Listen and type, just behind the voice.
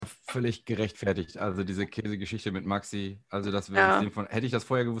völlig gerechtfertigt. Also diese Käsegeschichte mit Maxi, also das Ja, hätte ich das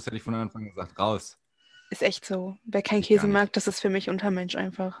vorher gewusst, hätte ich von Anfang an gesagt, raus. ist echt so. Wer keinen Ich gar Käse mag, nicht. das ist für mich Untermensch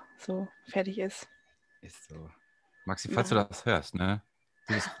einfach. So, fertig ist. Ist so. Maxi, falls du Ja. das hörst, ne?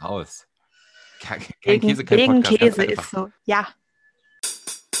 Du bist raus. Kein Wegen, Käse, kein wegen Podcast, ganz Käse einfach. ist so. Ja.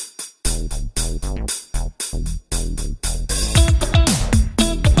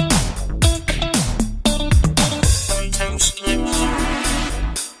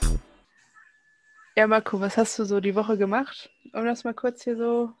 Ja, Marco, was hast du so die Woche gemacht, um das mal kurz hier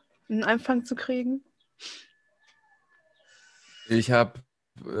so einen Anfang zu kriegen? Ich habe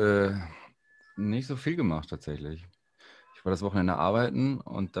nicht so viel gemacht tatsächlich. Ich war das Wochenende arbeiten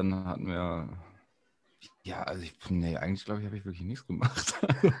und dann hatten wir, ja, also nee, eigentlich glaube ich, habe ich wirklich nichts gemacht.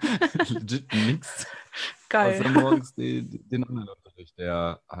 Legit nichts. Geil. Außer morgens den Online-Unterricht,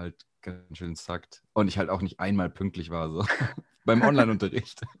 der halt ganz schön zackt. Und ich halt auch nicht einmal pünktlich war, so beim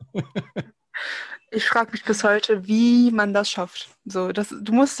Online-Unterricht. Ich frage mich bis heute, wie man das schafft. So,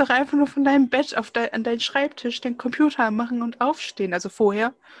 du musst doch einfach nur von deinem Bett an deinen Schreibtisch den Computer machen und aufstehen. Also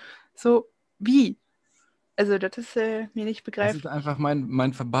vorher. So, wie? Also, das ist mir nicht Das ist begreiflich. einfach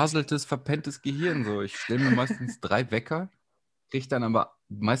mein verbaseltes, verpenntes Gehirn. So. Ich stelle mir meistens 3 Wecker, kriege dann aber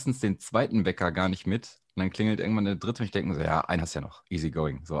meistens den zweiten Wecker gar nicht mit. Und dann klingelt irgendwann der dritte und ich denke mir so, ja, einen hast du ja noch, easy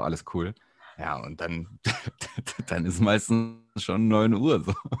going, so alles cool. Ja, und dann, dann ist meistens schon 9 Uhr.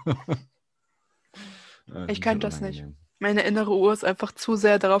 So. Das Ich ist kann schon das nicht. unangenehm. Meine innere Uhr ist einfach zu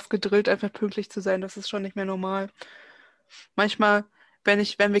sehr darauf gedrillt, einfach pünktlich zu sein. Das ist schon nicht mehr normal. Manchmal, wenn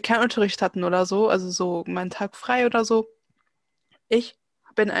wir keinen Unterricht hatten oder so, also so meinen Tag frei oder so, ich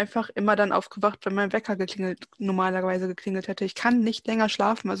bin einfach immer dann aufgewacht, wenn mein Wecker normalerweise geklingelt hätte. Ich kann nicht länger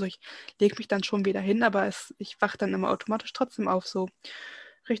schlafen, also ich lege mich dann schon wieder hin, aber ich wache dann immer automatisch trotzdem auf, so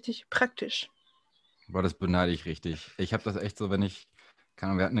richtig praktisch. Boah, das beneide ich richtig. Ich habe das echt so, wenn ich,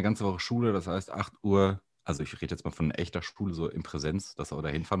 keine Ahnung, wir hatten eine ganze Woche Schule, das heißt 8 Uhr, also ich rede jetzt mal von echter Schule, so in Präsenz, dass du auch da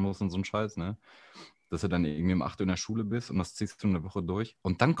hinfahren musst und so ein Scheiß, ne? Dass du dann irgendwie um 8 Uhr in der Schule bist und das ziehst du eine Woche durch.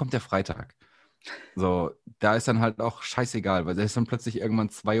 Und dann kommt der Freitag. So, da ist dann halt auch scheißegal, weil da ist dann plötzlich irgendwann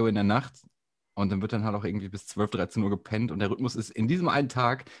 2 Uhr in der Nacht und dann wird dann halt auch irgendwie bis 12, 13 Uhr gepennt und der Rhythmus ist in diesem einen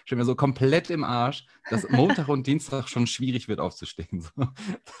Tag schon wieder so komplett im Arsch, dass Montag und Dienstag schon schwierig wird aufzustehen. So.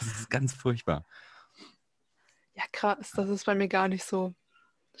 Das ist ganz furchtbar. Ja, krass, das ist bei mir gar nicht so.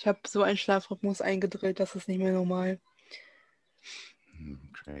 Ich habe so einen Schlafrhythmus eingedrillt, das ist nicht mehr normal.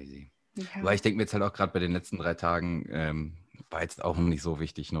 Crazy. Aber Ja, ich denke mir jetzt halt auch gerade bei den letzten 3 Tagen, war jetzt auch nicht so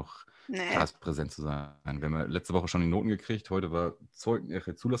wichtig, noch nee. krass präsent zu sein. Wir haben ja letzte Woche schon die Noten gekriegt, heute war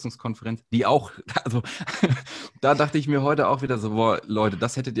Zulassungskonferenz, die auch, also da dachte ich mir heute auch wieder so, boah, Leute,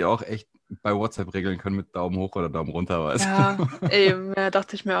 das hättet ihr auch echt bei WhatsApp regeln können mit Daumen hoch oder Daumen runter, weißt Ja, du? eben, ja,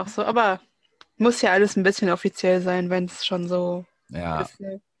 dachte ich mir auch so. Aber muss ja alles ein bisschen offiziell sein, wenn es schon so Ja, ist.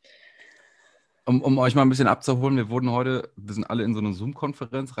 Ne? um euch mal ein bisschen abzuholen, wir sind alle in so eine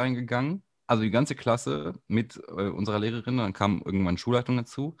Zoom-Konferenz reingegangen. Also die ganze Klasse mit unserer Lehrerin, dann kam irgendwann Schulleitung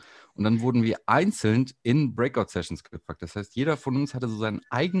dazu und dann wurden wir einzeln in Breakout-Sessions gepackt. Das heißt, jeder von uns hatte so seinen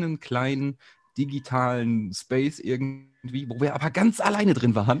eigenen kleinen digitalen Space irgendwie, wo wir aber ganz alleine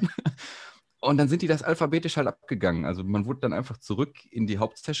drin waren. Und dann sind die das alphabetisch halt abgegangen. Also man wurde dann einfach zurück in die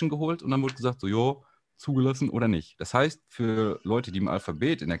Hauptsession geholt und dann wurde gesagt, so, jo, zugelassen oder nicht. Das heißt, für Leute, die im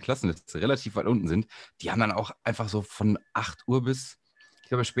Alphabet in der Klassenliste relativ weit unten sind, die haben dann auch einfach so von 8 Uhr bis, ich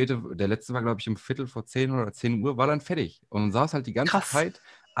glaube später, der letzte war, glaube ich, um Viertel vor 10 oder 10 Uhr, war dann fertig. Und man saß halt die ganze Krass. Zeit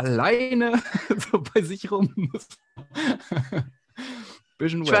alleine so bei sich rum.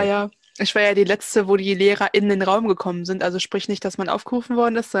 Bisschen Ich war wack. ja, ich war ja die Letzte, wo die Lehrer in den Raum gekommen sind. Also sprich nicht, dass man aufgerufen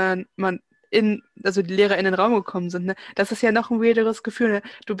worden ist, sondern also die Lehrer in den Raum gekommen sind. Ne? Das ist ja noch ein weirderes Gefühl. Ne?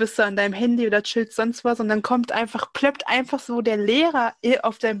 Du bist so an deinem Handy oder chillst sonst was und dann plöppt einfach so der Lehrer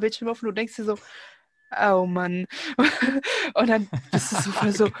auf deinem Bildschirm auf und du denkst dir so, oh Mann. Und dann bist du so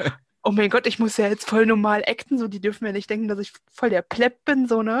voll so, oh mein Gott, ich muss ja jetzt voll normal acten, so, die dürfen ja nicht denken, dass ich voll der Plepp bin,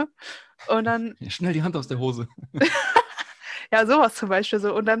 so, ne? Und dann, Ja, schnell die Hand aus der Hose. ja, sowas zum Beispiel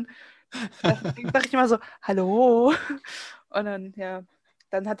so. Und dann sag ich immer so, hallo. Und dann, ja,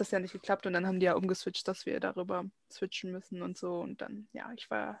 dann hat das ja nicht geklappt und dann haben die ja umgeswitcht, dass wir darüber switchen müssen und so. Und dann, ja, ich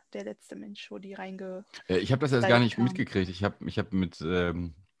war der letzte Mensch, wo die Ich habe das erst gar nicht reingeleitet haben. mitgekriegt. Ich hab mit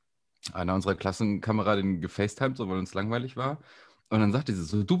einer unserer Klassenkameradin gefacetimed, so, weil uns langweilig war. Und dann sagte sie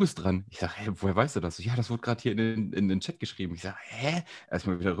so, du bist dran. Ich sage, hä, woher weißt du das? So, ja, das wurde gerade hier in den Chat geschrieben. Ich sage, hä?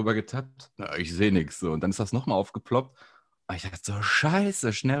 Erstmal wieder rüber getappt. Na, ich sehe nichts. So. Und dann ist das nochmal aufgeploppt. Und ich dachte so,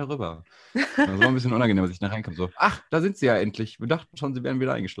 scheiße, schnell rüber. Und das war ein bisschen unangenehm, als ich da reinkam. So, ach, da sind sie ja endlich. Wir dachten schon, sie wären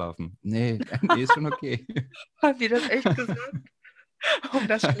wieder eingeschlafen. Nee, nee, ist schon okay. Haben die das echt gesagt? Um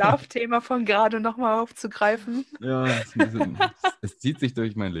das Schlafthema von gerade nochmal aufzugreifen. Ja, es zieht sich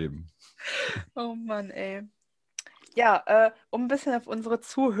durch mein Leben. Oh Mann, ey. Ja, um ein bisschen auf unsere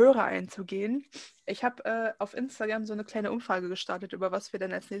Zuhörer einzugehen. Ich habe auf Instagram so eine kleine Umfrage gestartet, über was wir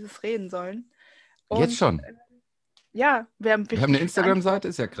denn als nächstes reden sollen. Jetzt Und schon. ja, wir haben Wir haben eine richtig viele Instagram-Seite, Antworten.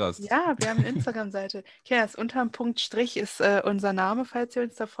 ist ja krass. Ja, wir haben eine Instagram-Seite. Okay, das unterm Punkt Strich ist unser Name, falls ihr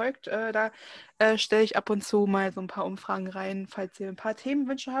uns da folgt. Da stelle ich ab und zu mal so ein paar Umfragen rein, falls ihr ein paar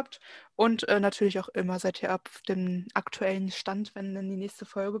Themenwünsche habt. Und natürlich auch immer seid ihr auf dem aktuellen Stand, wenn dann die nächste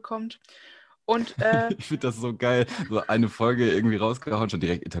Folge kommt. Und Ich finde das so geil. So eine Folge irgendwie rausgehauen, schon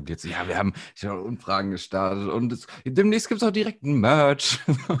direkt etabliert. So, ja, wir haben schon Umfragen gestartet und demnächst gibt es auch direkt ein Merch.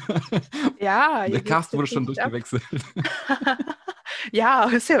 ja, Der hier geht's Cast wurde jetzt schon richtig ab. durchgewechselt. Ja,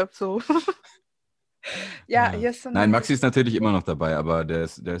 ist ja so. Ja, Ja. hier ist so Nein, eine. Maxi ist natürlich immer noch dabei, aber der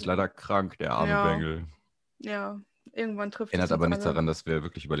ist leider krank, der arme Ja, Bengel. ja, irgendwann trifft es Ändert uns aber nichts alle. daran, dass wir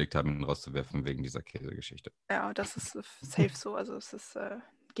wirklich überlegt haben, ihn rauszuwerfen wegen dieser Käsegeschichte. Ja, das ist safe so. Also es ist,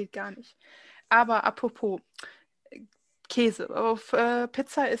 geht gar nicht. Aber apropos Käse. Auf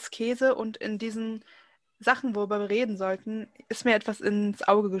Pizza ist Käse und in diesen Sachen, worüber wir reden sollten, ist mir etwas ins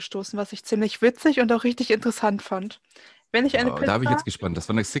Auge gestoßen, was ich ziemlich witzig und auch richtig interessant fand. Wenn ich eine Oh, da habe ich Pizza, jetzt gespannt. Das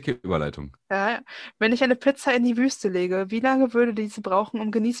war eine sicke Überleitung. ja, ja, wenn ich eine Pizza in die Wüste lege, wie lange würde diese brauchen,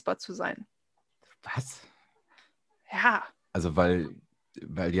 um genießbar zu sein? Was? Ja, Also, weil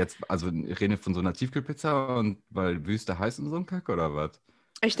jetzt, also reden wir von so einer Tiefkühlpizza und weil Wüste heiß und so ein Kack oder was?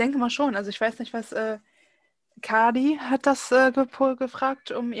 ich denke mal schon. Also ich weiß nicht, was Kadi hat das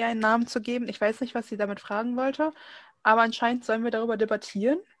gefragt, um ihr einen Namen zu geben. Ich weiß nicht, was sie damit fragen wollte, aber anscheinend sollen wir darüber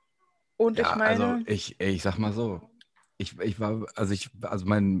debattieren. Und ich Ja, also meine, ich sag mal so. Also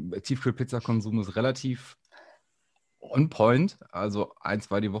mein Tiefkühlpizza-Konsum ist relativ on point. Also ein,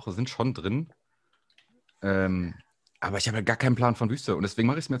 zwei die Woche sind schon drin. Ähm, aber ich habe ja gar keinen Plan von Wüste und deswegen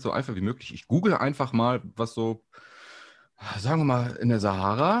mache ich es mir jetzt so einfach wie möglich. Ich google einfach mal, was so, sagen wir mal, in der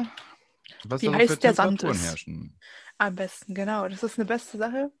Sahara, was wie da so für heiß der Sand Temperaturen ist. herrschen. Am besten, genau. Das ist eine beste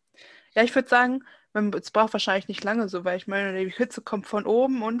Sache. Ja, ich würde sagen, es braucht wahrscheinlich nicht lange so, weil ich meine, die Hitze kommt von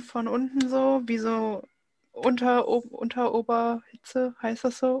oben und von unten so, wie so Unteroberhitze, heißt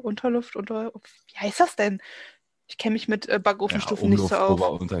das so? Unterluft, wie heißt das denn? Ich kenne mich mit Ja, Backofenstufen nicht so Umluft,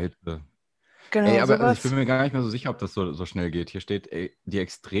 auf. Unterhitze. Ey, Genau, aber also ich bin sowas. mir gar nicht mehr so sicher, ob das so schnell geht. Hier steht, ey, die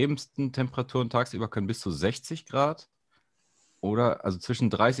extremsten Temperaturen tagsüber können bis zu 60 Grad oder also zwischen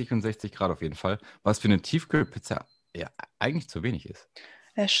 30 und 60 Grad auf jeden Fall, was für eine Tiefkühlpizza ja eigentlich zu wenig ist.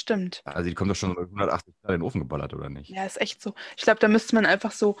 Ja, stimmt. Also die kommt doch schon 180 Grad in den Ofen geballert, oder nicht? Ja, ist echt so. Ich glaube, da müsste man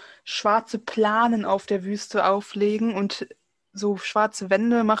einfach so schwarze Planen auf der Wüste auflegen und so schwarze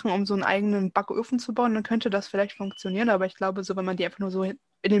Wände machen, um so einen eigenen Backofen zu bauen. Dann könnte das vielleicht funktionieren. Aber ich glaube, so wenn man die einfach nur so in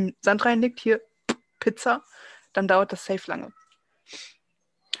den Sand reinlegt, hier Pizza, dann dauert das safe lange.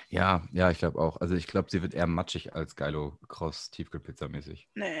 Ja, ja, ich glaube auch. Also ich glaube, sie wird eher matschig als Geilo Cross Tiefkühlpizza mäßig.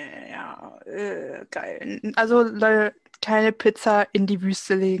 Nee, ja, geil. Also Leute, keine Pizza in die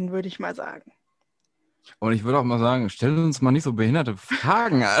Wüste legen, würde ich mal sagen. Und ich würde auch mal sagen, stell uns mal nicht so behinderte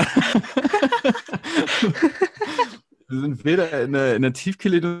Fragen. Wir sind weder in der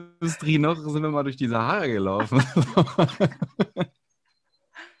Tiefkühlindustrie noch sind wir mal durch die Sahara gelaufen.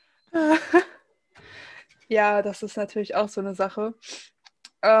 Ja, das ist natürlich auch so eine Sache.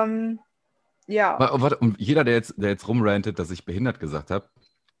 Ja, Warte, und jeder, der jetzt rumrantet, dass ich behindert gesagt habe,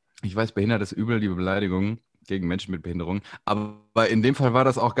 ich weiß, behindert ist übel, die Beleidigung gegen Menschen mit Behinderung, aber in dem Fall war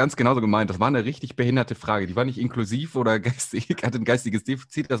das auch ganz genauso gemeint. Das war eine richtig behinderte Frage. Die war nicht inklusiv oder geistig, hatte ein geistiges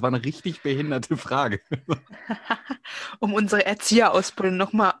Defizit. Das war eine richtig behinderte Frage. um unsere Erzieherausbildung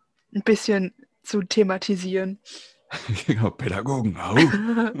nochmal ein bisschen zu thematisieren. Genau, Pädagogen. Au.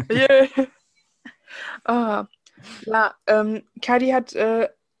 Yeah. Ah, ja, Kadi hat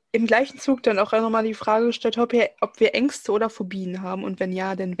im gleichen Zug dann auch nochmal die Frage gestellt, ob wir Ängste oder Phobien haben und wenn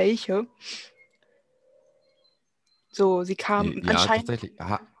ja, denn welche. So, sie kam Ja, anscheinend tatsächlich.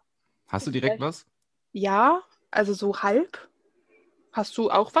 Hast du direkt was? ja, also so halb. Hast du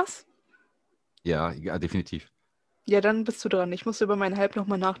auch was? Ja, ja, definitiv. Ja, dann bist du dran. Ich muss über mein Halb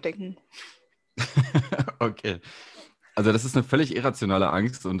nochmal nachdenken. Okay. Also das ist eine völlig irrationale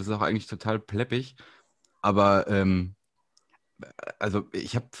Angst und das ist auch eigentlich total pleppig. Aber also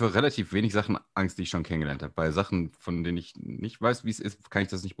ich habe für relativ wenig Sachen Angst, die ich schon kennengelernt habe. Bei Sachen, von denen ich nicht weiß, wie es ist, kann ich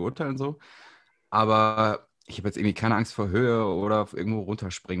das nicht beurteilen so. Aber ich habe jetzt irgendwie keine Angst vor Höhe oder irgendwo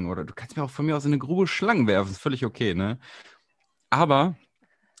runterspringen oder du kannst mir auch von mir aus in eine Grube Schlangen werfen, ist völlig okay, ne? Aber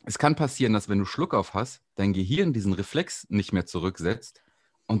es kann passieren, dass wenn du Schluckauf hast, dein Gehirn diesen Reflex nicht mehr zurücksetzt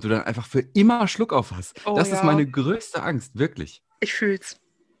und du dann einfach für immer Schluckauf hast. Oh Das ist ja, meine größte Angst, wirklich. ich fühl's.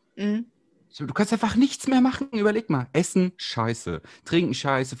 Mhm. Du kannst einfach nichts mehr machen. Überleg mal. Essen, scheiße. Trinken,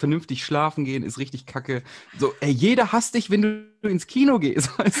 scheiße. Vernünftig schlafen gehen ist richtig kacke. So, ey, jeder hasst dich, wenn du ins Kino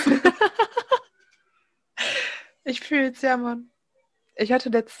gehst, weißt du? Ich fühle es, ja, Mann. Ich hatte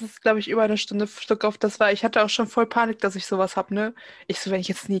letztens, glaube ich, über eine Stunde Schluck auf. Ich hatte auch schon voll Panik, dass ich sowas habe, ne? Ich so,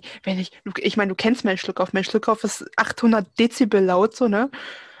 ich meine, du kennst meinen Schluck auf. Mein Schluck auf ist 800 Dezibel laut, so, ne?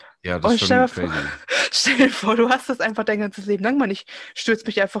 Ja, das Und ist schon crazy. stell dir vor, du hast das einfach dein ganzes Leben lang, Mann. Ich stürze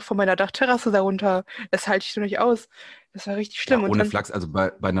mich einfach von meiner Dachterrasse darunter. Das halte ich so nicht aus. Das war richtig Ja, schlimm. Und ohne dann, Flachs, also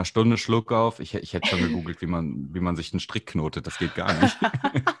bei einer Stunde Schluck auf, ich hätte schon gegoogelt, wie man sich einen Strick knotet. Das geht gar nicht.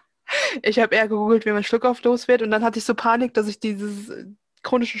 ich habe eher gegoogelt, wie man Schluckauf los wird. Und dann hatte ich so Panik, dass ich dieses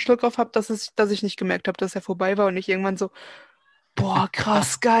chronische Schluckauf habe, dass ich nicht gemerkt habe, dass er vorbei war. Und ich irgendwann so, boah,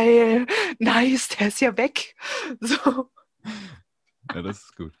 krass, geil. Nice, der ist ja weg. So. Ja, das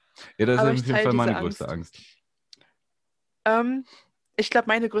ist gut. Ja, das ist Aber auf ich jeden teile Fall meine diese größte Angst. Angst. Ich glaube,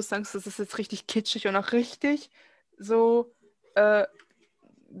 meine größte Angst ist, das ist jetzt richtig kitschig und auch richtig so, äh,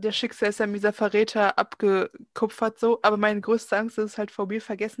 der Schicksal ist ja mieser Verräter abgekupfert so, aber meine größte Angst ist halt vor mir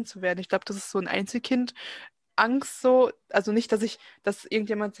vergessen zu werden. Ich glaube, das ist so ein Einzelkind-Angst so, also nicht, dass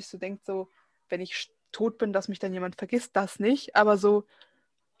irgendjemand sich so denkt, so, wenn ich tot bin, dass mich dann jemand vergisst, das nicht, aber so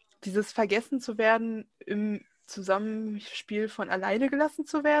dieses Vergessen zu werden im Zusammenspiel von alleine gelassen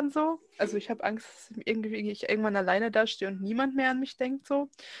zu werden so. Also ich habe Angst, dass ich irgendwann alleine dastehe und niemand mehr an mich denkt so.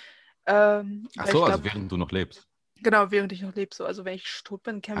 Ach Weil ich so, also glaube, während du noch lebst. genau, während ich noch lebe so. Also wenn ich tot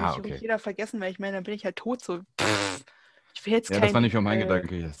bin, kann Ah, mich wirklich okay. jeder vergessen, weil ich meine, dann bin ich halt tot so. Ich will jetzt Ja, das war kein, nicht auch mein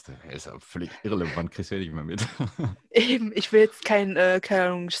Gedanke. Das ist ja völlig irrelevant, kriegst du ja nicht mehr mit. eben, ich will jetzt kein, keine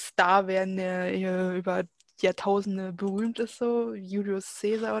Ahnung, Star werden, der hier über Jahrtausende berühmt ist so. Julius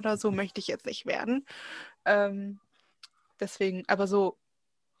Caesar oder so möchte ich jetzt nicht werden. Ähm, deswegen, aber so,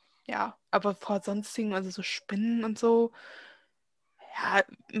 ja, aber vor sonstigen, also so Spinnen und so, ja,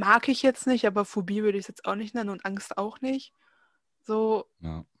 mag ich jetzt nicht, aber Phobie würde ich es jetzt auch nicht nennen und Angst auch nicht. So,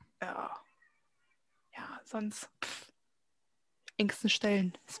 Ja. ja, ja, sonst Ängsten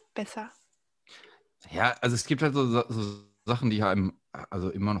stellen ist besser. Ja, also es gibt halt so Sachen, die einem also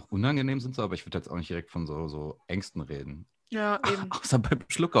immer noch unangenehm sind, so, aber ich würde jetzt auch nicht direkt von so Ängsten reden. Ja, eben. Außer beim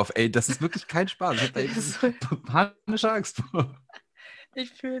Schluckauf. Ey, das ist wirklich kein Spaß. Ich habe da irgendwie panische Angst vor.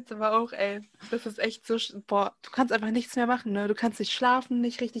 Ich fühle es aber auch, ey. Das ist echt so, boah, du kannst einfach nichts mehr machen, ne? Du kannst nicht schlafen,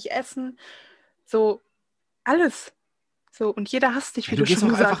 nicht richtig essen. So, alles. So, und jeder hasst dich, Ja, wie du du gehst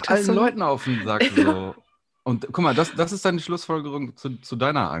schon auch einfach gesagt hast. allen So, ne? Leuten auf den Sack. Ja. So. Und guck mal, das ist dann die Schlussfolgerung zu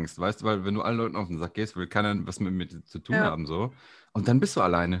deiner Angst, weißt du? Weil wenn du allen Leuten auf den Sack gehst, will keiner was mit dir zu tun Ja. haben. So. Und dann bist du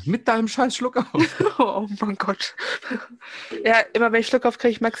alleine. Mit deinem scheiß Schluckauf. Oh mein Gott. Ja, immer wenn ich Schluck auf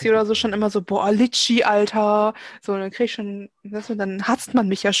kriege, ich Maxi oder so schon immer so, boah, Litschi, Alter. So, und dann kriege ich schon, weißt du, dann hasst man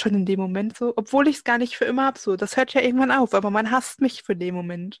mich ja schon in dem Moment so, obwohl ich es gar nicht für immer habe. So, das hört ja irgendwann auf, aber man hasst mich für den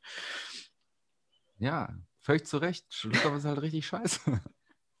Moment. Ja, völlig zu Recht. Schluckauf ist halt richtig scheiße.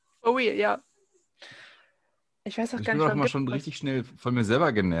 Oh real, ja. Ich weiß auch Ich gar bin nicht, auch warum immer gibt schon es. richtig schnell von mir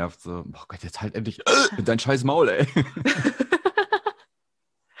selber genervt. So, boah Gott, jetzt halt endlich dein scheiß Maul, ey.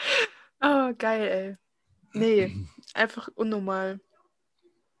 Oh, geil, ey. Nee, einfach unnormal.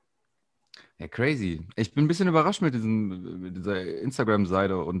 Ja, crazy. Ich bin ein bisschen überrascht mit dieser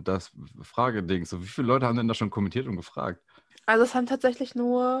Instagram-Seite und das Frageding. So, wie viele Leute haben denn da schon kommentiert und gefragt? Also es haben tatsächlich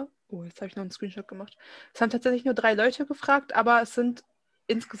nur, oh, jetzt habe ich noch einen Screenshot gemacht. Es haben tatsächlich nur 3 Leute gefragt, aber es sind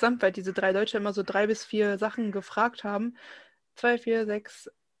insgesamt, weil diese 3 Leute immer so 3 bis 4 Sachen gefragt haben, 2, 4, 6,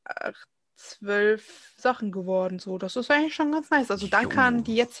 8, 12 Sachen geworden. So, das ist eigentlich schon ganz nice. Also danke an Jo.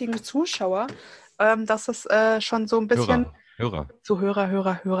 die jetzigen Zuschauer, dass es schon so ein bisschen Hörer. so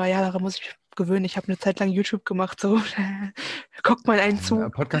Hörer. Ja, daran muss ich mich gewöhnen. Ich habe eine Zeit lang YouTube gemacht, so guckt mal einen zu.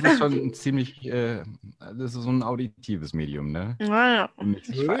 Podcast ist schon ein ziemlich, das ist so ein auditives Medium, ne? Naja, Und nicht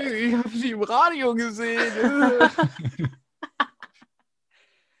ich so, weiß. ich habe sie im Radio gesehen.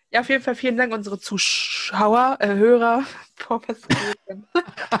 Ja, auf jeden Fall vielen Dank, unsere Zuschauer, Hörer. Boah, was geht denn?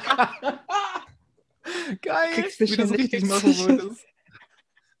 Geil, Kriegst dich wie du hin, es ich richtig krieg's machen nicht hin. wolltest.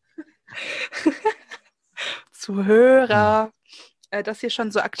 Zuhörer. Dass ihr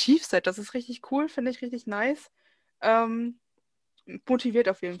schon so aktiv seid, das ist richtig cool, finde ich richtig nice. Ähm, motiviert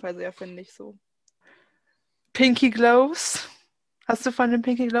auf jeden Fall sehr, finde ich so. Pinky Gloves. Hast du von den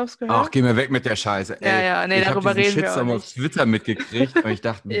Pinky Gloves Ach, gehört? geh mir weg mit der Scheiße, Ja, ey. ja, nee, Ich habe darüber diesen reden wir auch Shitstorm auf nicht. Twitter mitgekriegt und ich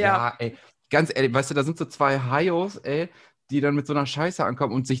dachte mir, Ja. ja, ey, ganz ehrlich, weißt du, da sind so zwei Haios, ey, die dann mit so einer Scheiße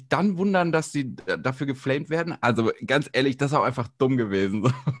ankommen und sich dann wundern, dass sie dafür geflamed werden. Also ganz ehrlich, das ist auch einfach dumm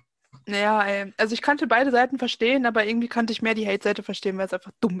gewesen. Ja, ey. Also ich konnte beide Seiten verstehen, aber irgendwie konnte ich mehr die Hate-Seite verstehen, weil es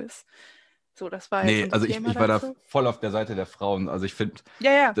einfach dumm ist. So, das war jetzt Nee, unser also Thema ich war da dazu. voll auf der Seite der Frauen. Also ich finde,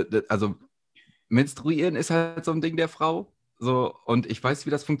 Ja, ja. also Menstruieren ist halt so ein Ding der Frau. So, und ich weiß,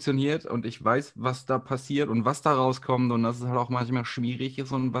 wie das funktioniert und ich weiß, was da passiert und was da rauskommt und dass es halt auch manchmal schwierig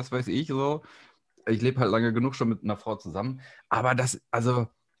ist und was weiß ich so. Ich lebe halt lange genug schon mit einer Frau zusammen, aber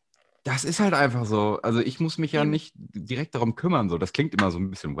das ist halt einfach so. Also ich muss mich ja Eben. nicht direkt darum kümmern. So. Das klingt immer so ein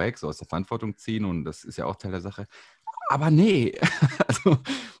bisschen wack, so aus der Verantwortung ziehen und das ist ja auch Teil der Sache. Aber nee, also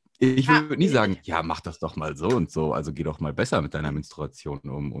ich Ja, würde nie sagen, ja, mach das doch mal so und so. Also geh doch mal besser mit deiner Menstruation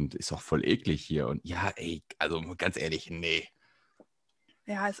um und ist doch voll eklig hier. Und ja, ey, also ganz ehrlich, nee.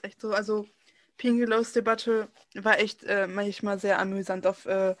 ja, ist echt so. Also, Pinkelos-Debatte war echt manchmal sehr amüsant auf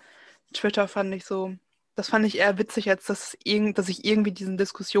Twitter, fand ich so. Das fand ich eher witzig, als dass ich irgendwie diesen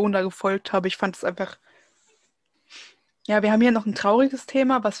Diskussionen da gefolgt habe. Ich fand es einfach. Ja, wir haben hier noch ein trauriges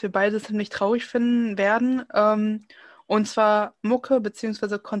Thema, was wir beide ziemlich traurig finden werden. Und zwar Mucke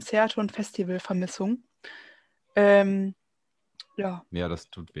bzw. Konzerte und Festivalvermissung. Ähm, ja, Ja, das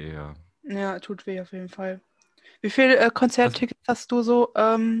tut weh, ja. ja, tut weh auf jeden Fall. Wie viele Das, Konzerttickets hast du so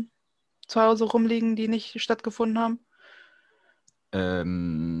zu Hause rumliegen, die nicht stattgefunden haben?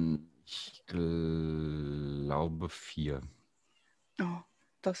 ich glaube 4. Oh,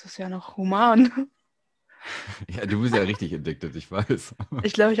 das ist ja noch human. Ja, du bist ja richtig addicted, ich weiß.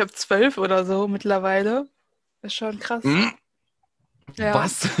 Ich glaube, ich habe 12 oder so mittlerweile. Ist schon krass. Hm? Ja,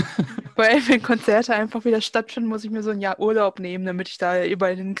 Was? weil wenn Konzerte einfach wieder stattfinden, muss ich mir so ein Jahr Urlaub nehmen, damit ich da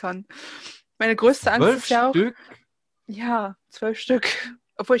überall hin kann. Meine größte Angst 12 ist ja auch, Stück? ja, 12 Stück.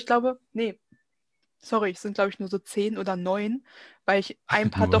 Obwohl ich glaube, nee, sorry, es sind glaube ich nur so 10 oder 9, weil ich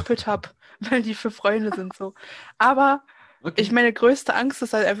ein paar Nur. doppelt habe, weil die für Freunde sind so. Aber Okay. meine größte Angst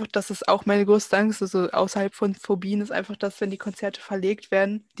ist halt einfach, dass es auch meine größte Angst ist, so außerhalb von Phobien, ist einfach, dass wenn die Konzerte verlegt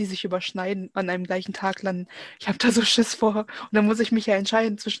werden, die sich überschneiden, an einem gleichen Tag landen. Ich habe da so Schiss vor. Und dann muss ich mich ja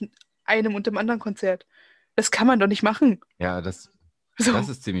entscheiden zwischen einem und dem anderen Konzert. Das kann man doch nicht machen. Ja, das So,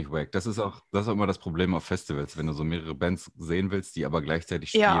 ist ziemlich wack. Das ist auch immer das Problem auf Festivals, wenn du so mehrere Bands sehen willst, die aber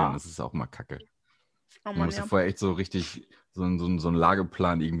gleichzeitig spielen. ja. Das ist auch mal kacke. Oh Man Mann, muss ja ja. vorher echt so richtig so einen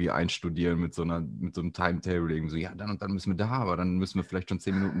Lageplan irgendwie einstudieren mit so einem Timetable. Irgendwie so, ja, dann und dann müssen wir da, aber dann müssen wir vielleicht schon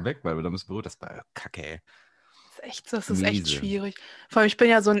 10 Minuten weg, weil wir da müssen wir, das war kacke, ey. Das ist echt Miese. schwierig. Vor allem, ich bin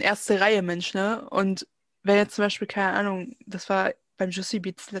ja so ein Erste-Reihe-Mensch, ne? Und wenn jetzt zum Beispiel, keine Ahnung, das war beim Juicy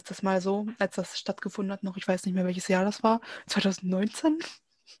Beats letztes Mal so, als das stattgefunden hat noch, ich weiß nicht mehr, welches Jahr das war, 2019.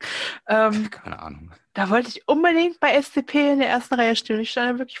 Ähm, Keine Ahnung. Da wollte ich unbedingt bei SDP in der ersten Reihe stehen. Ich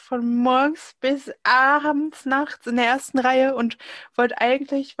stand da wirklich von morgens bis abends, nachts in der ersten Reihe und wollte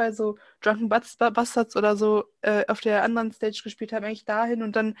eigentlich, weil so Bastards oder so auf der anderen Stage gespielt haben, eigentlich dahin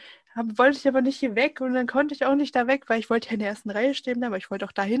und dann wollte ich aber nicht hier weg und dann konnte ich auch nicht da weg, weil ich wollte ja in der ersten Reihe stehen, aber ich wollte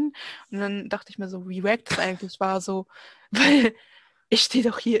auch dahin und dann dachte ich mir so, wie wack das eigentlich war, so, weil ich stehe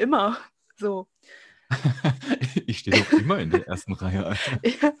doch hier immer. So. Ich stehe doch immer in der ersten Reihe, Alter.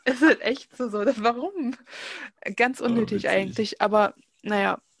 Ja, es ist echt so. Warum? Ganz Oh, unnötig witzig. eigentlich, aber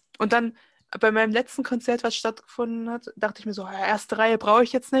naja. Und dann bei meinem letzten Konzert, was stattgefunden hat, dachte ich mir so, ja, erste Reihe brauche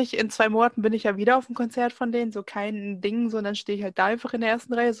ich jetzt nicht. In 2 Monaten bin ich ja wieder auf dem Konzert von denen, so kein Ding, so und dann stehe ich halt da einfach in der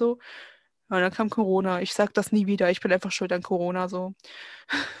ersten Reihe so. Ja, und dann kam Corona. Ich sag das nie wieder. Ich bin einfach schuld an Corona so.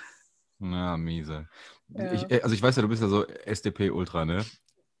 Na, miese. Ja. Also ich weiß ja, du bist ja so SDP-Ultra, ne?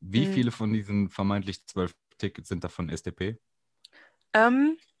 Wie Mhm. viele von diesen vermeintlich 12 Tickets sind davon SDP?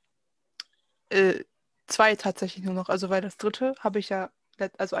 Ähm, äh, 2 tatsächlich nur noch. Also weil das dritte habe ich ja,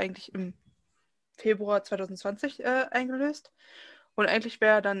 also eigentlich im Februar 2020 eingelöst. Und eigentlich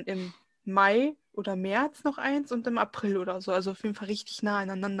wäre dann im Mai oder März noch eins und im April oder so. Also auf jeden Fall richtig nah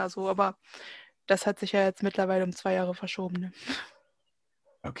aneinander so. Aber das hat sich ja jetzt mittlerweile um 2 Jahre verschoben. Ne?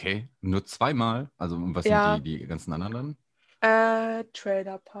 Okay. Nur zweimal? Also und was sind die, Ja, die ganzen anderen dann?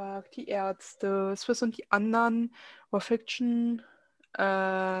 Trailer Park, die Ärzte, Swiss und die anderen, War Fiction,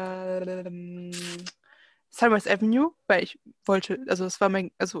 ähm, Sunrise Avenue, weil ich wollte, also es war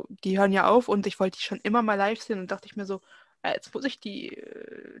also die hören ja auf und ich wollte die schon immer mal live sehen und dachte ich mir so, jetzt muss ich die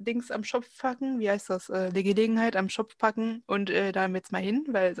Dings am Schopf packen, wie heißt das, die Gelegenheit am Schopf packen und da jetzt mal hin,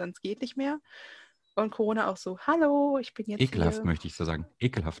 weil sonst geht nicht mehr. Und Corona auch so, hallo, ich bin jetzt Ekelhaft, hier. möchte ich so sagen.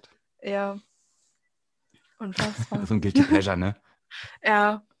 Ekelhaft. Ja, unfassbar. So ein Guilty Pleasure, ne?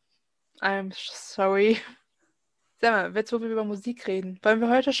 Ja, I'm sorry. Sag mal, jetzt wo wir über Musik reden, wollen wir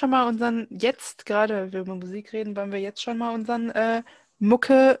heute schon mal jetzt gerade, wenn wir über Musik reden, wollen wir jetzt schon mal unseren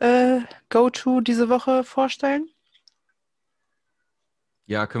Mucke Go-To diese Woche vorstellen?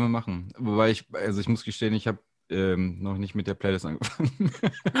 Ja, können wir machen. Wobei also ich muss gestehen, ich habe noch nicht mit der Playlist angefangen.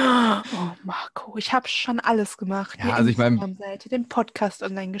 Oh, Marco, ich habe schon alles gemacht. Die Ja, also ich meine, Instagram-Seite, den Podcast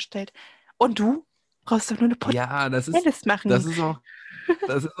online gestellt. Und du brauchst doch nur eine ja, Playlist machen. das ist auch,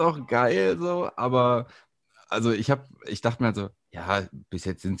 das ist auch geil so, aber also ich dachte mir halt so, ja, bis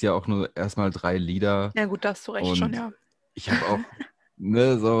jetzt sind es ja auch nur erstmal 3 Lieder Ja gut, da hast du recht schon, und ja. Ich habe auch,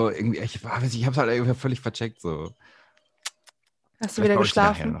 ne, so irgendwie, ich habe es halt irgendwie völlig vercheckt, so. Hast du Vielleicht wieder baue ich die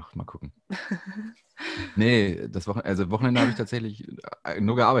nachher geschlafen? noch, mal gucken. Nee, Wochenende habe ich tatsächlich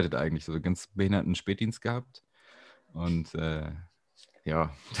nur gearbeitet eigentlich, so ganz behinderten Spätdienst gehabt. Und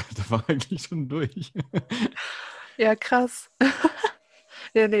ja, das war eigentlich schon durch. Ja, krass.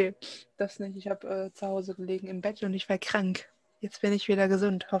 Ja, nee, das nicht. Ich habe zu Hause gelegen im Bett und ich war krank. Jetzt bin ich wieder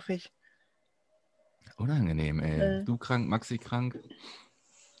gesund, hoffe ich. Unangenehm, ey. Mhm. Du krank, Maxi krank.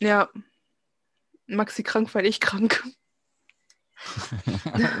 Ja, Maxi krank, weil ich krank.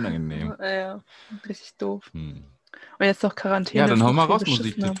 Unangenehm. Ja, richtig doof. Hm. Und jetzt noch Ja, Quarantäne dann ist hau noch mal viel raus,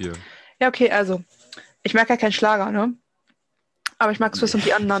 beschissener. Musiktipp hier. Ja, okay, also, ich mag ja keinen Schlager, ne? Aber ich mag Swiss und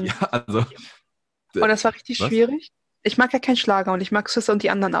die anderen. Ja, also, Und das war richtig was? schwierig. Ich mag ja keinen Schlager und ich mag Swiss und die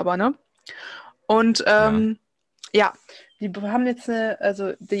anderen aber, ne? Und Ja. ja, die haben jetzt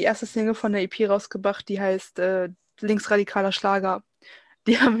also die erste Single von der EP rausgebracht, die heißt Linksradikaler Schlager.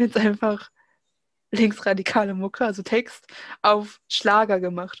 Die haben jetzt einfach linksradikale Mucke, also Text, auf Schlager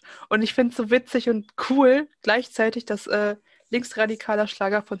gemacht. Und ich finde es so witzig und cool gleichzeitig, dass linksradikaler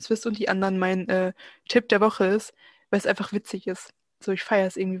Schlager von Swiss und die anderen mein Tipp der Woche ist, weil es einfach witzig ist. So, ich feiere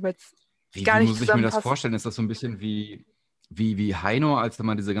es irgendwie, weil es gar Wie nicht muss ich mir das zusammenpasst. vorstellen? Ist das so ein bisschen wie Heino, als er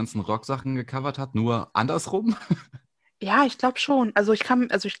mal diese ganzen Rocksachen gecovert hat, nur andersrum? Ja, ich glaube schon. Also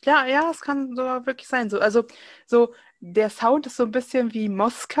ja, es kann sogar wirklich sein. So, der Sound ist so ein bisschen wie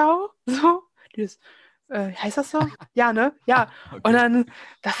Moskau, so. Dieses, heißt das so? Ja, ne? Ja. Und Okay. dann,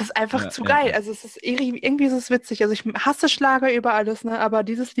 das ist einfach Ja, zu ja, geil. ja. Also es ist irgendwie ist es witzig. Also ich hasse Schlager über alles, ne? Aber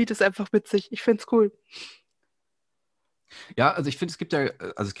dieses Lied ist einfach witzig. Ich find's cool. Ja, also ich finde, es gibt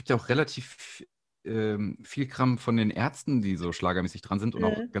ja auch relativ viel Kram von den Ärzten, die so schlagermäßig dran sind und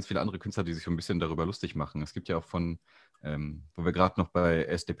auch Mhm. ganz viele andere Künstler, die sich so ein bisschen darüber lustig machen. Es gibt ja auch wo wir gerade noch bei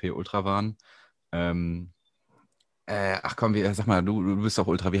SDP Ultra waren, ähm, ach komm, sag mal, du bist doch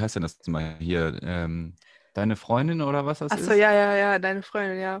Ultra, wie heißt denn das mal hier? Deine Freundin oder was das Ach so, ist? ja, ja, ja, deine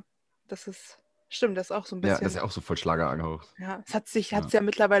Freundin, ja. Stimmt, das ist auch so ein Ja, das ist bisschen. ja auch so voll Schlager angehaucht. Ja, hat's Ja, ja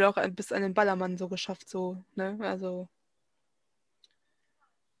mittlerweile auch bis an den Ballermann so geschafft, so, ne? Also,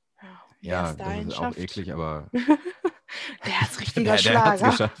 ja, wer ja, es das dahin ist auch schafft. eklig, aber Der ist richtiger der hat's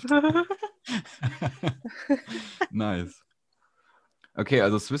Schlager. geschafft. Nice. Okay,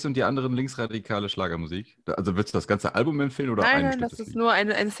 also Swiss und die anderen linksradikale Schlagermusik. Also würdest du das ganze Album empfehlen oder Nein, ein nein, das bestimmtes ist Lied? nur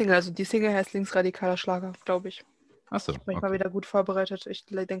eine Single. Also die Single heißt Linksradikaler Schlager, glaube ich. Ach so, Ich bin mal okay. wieder gut vorbereitet. Ich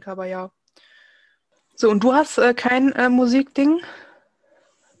denke aber ja. So, und du hast kein Musikding?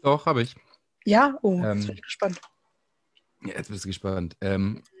 Doch, habe ich. Ja? Oh, jetzt bin Ähm, ich gespannt. ja, jetzt bist du gespannt.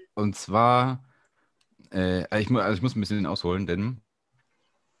 Und zwar, also ich muss ein bisschen ausholen, denn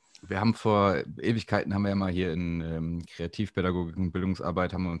wir haben vor Ewigkeiten, haben wir ja mal hier in Kreativpädagogik und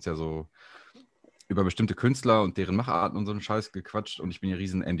Bildungsarbeit, haben wir uns ja so über bestimmte Künstler und deren Macharten und so einen Scheiß gequatscht und ich bin ja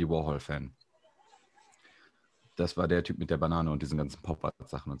riesen Andy Warhol-Fan. Das war der Typ mit der Banane und diesen ganzen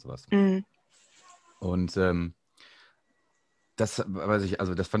Pop-Art-Sachen und sowas. Mhm. Und das weiß ich,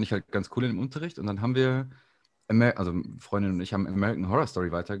 also das fand ich halt ganz cool im Unterricht. Und dann haben wir, also Freundin und ich haben American Horror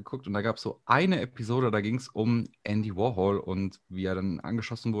Story weitergeguckt und da gab es so eine Episode, da ging es um Andy Warhol und wie er dann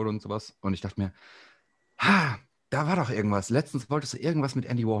angeschossen wurde und sowas. Und ich dachte mir, ha, da war doch irgendwas. Letztens wolltest du irgendwas mit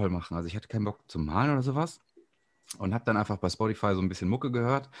Andy Warhol machen. Also ich hatte keinen Bock zum Malen oder sowas und habe dann einfach bei Spotify so ein bisschen Mucke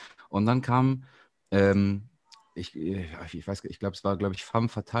gehört. Und dann kam, ähm, ich weiß, ich glaube, es war, glaube ich, Femme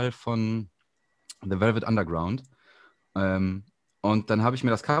Fatale von The Velvet Underground. Ähm, und dann habe ich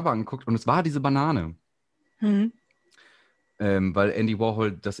mir das Cover angeguckt und es war diese Banane, Mhm. weil Andy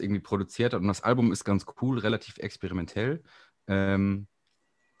Warhol das irgendwie produziert hat und das Album ist ganz cool, relativ experimentell. Ähm,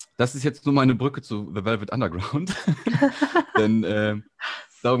 Das ist jetzt nur meine Brücke zu The Velvet Underground, denn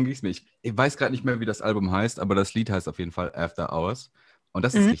darum ging es mir. Ich weiß gerade nicht mehr, wie das Album heißt, aber das Lied heißt auf jeden Fall After Hours und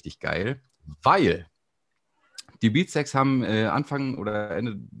das ist Mhm. richtig geil, weil die Beatsteaks haben Anfang oder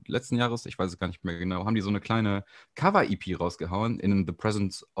Ende letzten Jahres, ich weiß es gar nicht mehr genau, haben die so eine kleine Cover-EP rausgehauen in The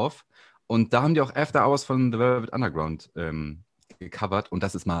Presence of. Und da haben die auch After Hours von The Velvet Underground gecovert und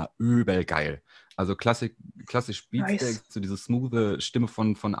das ist mal übel geil. Also klassisch Nice. Beatsteaks, so diese smoothe Stimme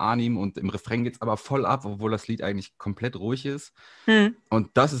von Arnim und im Refrain geht es aber voll ab, obwohl das Lied eigentlich komplett ruhig ist. Mhm. Und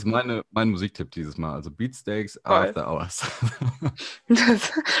das ist mein Musiktipp dieses Mal. Also Beatsteaks Toll. After Hours.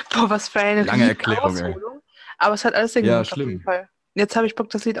 Das, boah, was für eine Lange riesen Erklärung, ey. Ausholung. Aber es hat alles Sinn Ja, gemacht auf jeden schlimm. Fall. Jetzt habe ich Bock,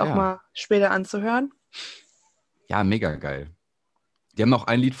 das Lied auch Ja. mal später anzuhören. Ja, mega geil. Die haben noch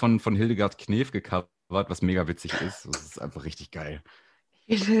ein Lied von Hildegard Knef gecovert, was mega witzig ist. Das ist einfach richtig geil.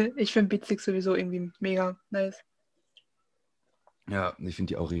 Ich finde Beatsticks sowieso irgendwie mega nice. Ja, ich finde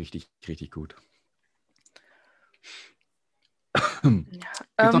die auch richtig, richtig gut. Gibt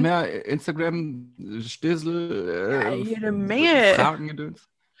noch mehr Instagram-Stissel, jede Menge. Fragengedöns?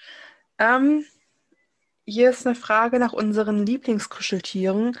 Hier ist eine Frage nach unseren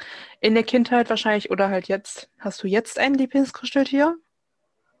Lieblingskuscheltieren. In der Kindheit wahrscheinlich oder halt jetzt. Hast du jetzt ein Lieblingskuscheltier?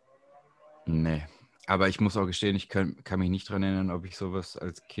 Nee. Aber ich muss auch gestehen, ich kann mich nicht daran erinnern, ob ich sowas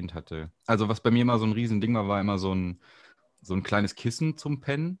als Kind hatte. Also was bei mir immer so ein Riesending war immer so ein kleines Kissen zum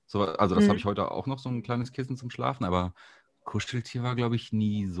Pennen. Also das habe ich heute auch noch, so ein kleines Kissen zum Schlafen, aber Kuscheltier war, glaube ich,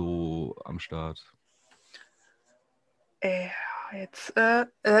 nie so am Start.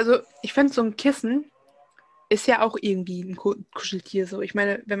 Also ich finde, so ein Kissen ist ja auch irgendwie ein Kuscheltier. So. Ich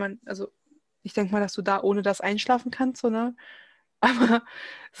meine, ich denke mal, dass du da ohne das einschlafen kannst, so, ne? Aber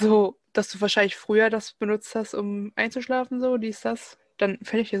so, dass du wahrscheinlich früher das benutzt hast, um einzuschlafen, so, das, dann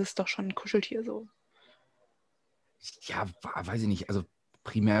finde ich, ist es doch schon ein Kuscheltier, so. Ja, weiß ich nicht. Also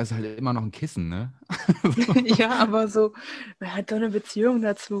primär ist halt immer noch ein Kissen, ne? Ja, aber so, man hat doch eine Beziehung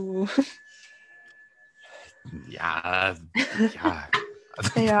dazu. Ja. Also,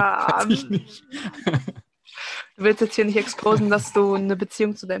 Ja, weiß ich nicht. du willst jetzt hier nicht exposen, dass du eine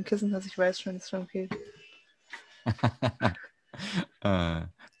Beziehung zu deinem Kissen hast. Ich weiß schon, ist schon okay.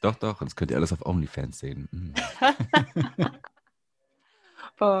 Doch, das könnt ihr alles auf OnlyFans sehen.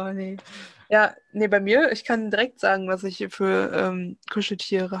 Oh, nee. Ja, nee, bei mir, ich kann direkt sagen, was ich für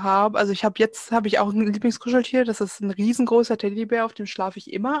Kuscheltiere habe. Also habe ich auch ein Lieblingskuscheltier, das ist ein riesengroßer Teddybär, auf dem schlafe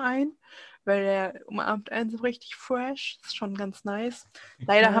ich immer ein, weil der umarmt einen so richtig fresh. Das ist schon ganz nice.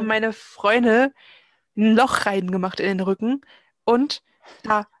 Leider haben meine Freunde ein Loch reingemacht in den Rücken und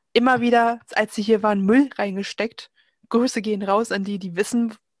da immer wieder, als sie hier waren, Müll reingesteckt. Grüße gehen raus an die, die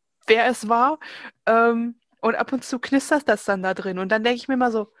wissen, wer es war. Und ab und zu knistert das dann da drin. Und dann denke ich mir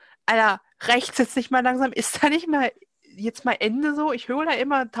mal so, Alter, reicht's jetzt nicht mal langsam? Ist da nicht mal jetzt mal Ende so? Ich höre da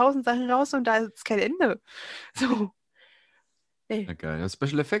immer 1000 Sachen raus und da ist kein Ende. So. Nee. Ja, geil.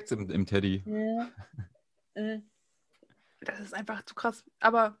 Special Effects im Teddy. Ja. Das ist einfach zu krass.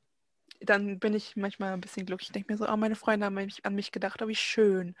 Aber dann bin ich manchmal ein bisschen glücklich. Ich denke mir so, oh, meine Freunde haben an mich gedacht, oh, wie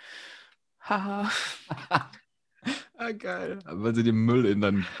schön. Haha. Geil. Weil sie den Müll in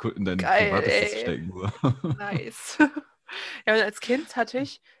dein Geil, Privates ey. stecken. Nice. Ja, und als Kind hatte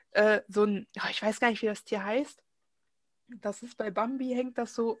ich so ein, ich weiß gar nicht, wie das Tier heißt. Das ist bei Bambi, hängt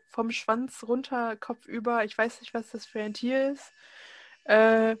das so vom Schwanz runter, Kopf über. Ich weiß nicht, was das für ein Tier ist.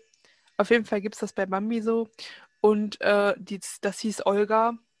 Auf jeden Fall gibt es das bei Bambi so. Und das hieß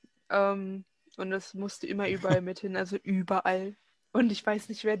Olga. Und das musste immer überall mit hin, also überall. Und ich weiß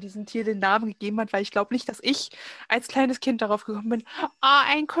nicht, wer diesem Tier den Namen gegeben hat, weil ich glaube nicht, dass ich als kleines Kind darauf gekommen bin,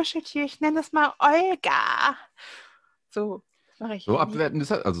 ein Kuscheltier, ich nenne das mal Olga. So, das mache ich So nie. abwertend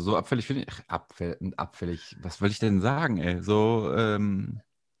ist das, also so abfällig finde ich. Abfällig, was will ich denn sagen, ey? So,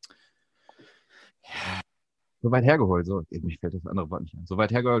 so weit hergeholt, so. Mich fällt das andere Wort nicht ein. So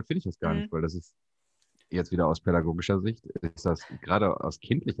weit hergeholt finde ich das gar nicht, weil das ist jetzt wieder aus pädagogischer Sicht, ist das gerade aus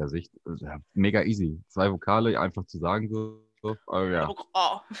kindlicher Sicht mega easy. 2 Vokale einfach zu sagen, so ja.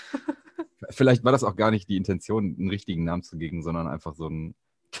 Oh. Vielleicht war das auch gar nicht die Intention, einen richtigen Namen zu geben, sondern einfach so ein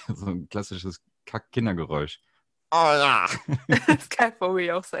klassisches Kack-Kindergeräusch. Oh ja. Das kann für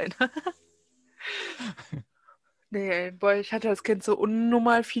mich auch sein. Nee, boah, ich hatte als Kind so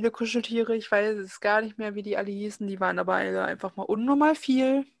unnormal viele Kuscheltiere. Ich weiß es gar nicht mehr, wie die alle hießen. Die waren aber alle einfach mal unnormal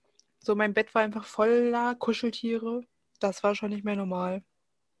viel. So, mein Bett war einfach voller Kuscheltiere. Das war schon nicht mehr normal.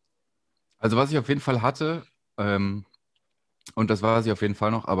 Also was ich auf jeden Fall hatte, und das war sie auf jeden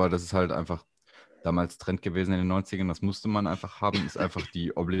Fall noch, aber das ist halt einfach damals Trend gewesen in den 90ern, das musste man einfach haben, ist einfach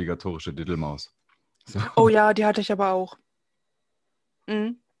die obligatorische Diddelmaus. So. Oh ja, die hatte ich aber auch.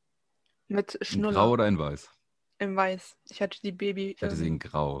 Mit In Schnuller. Grau oder in Weiß? In Weiß. Ich hatte die Baby. Ich hatte sie in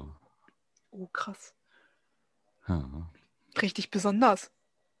Grau. Oh, krass. Ja. Richtig besonders.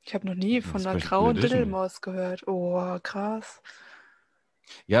 Ich habe noch nie von einer grauen Diddelmaus gehört. Oh, krass.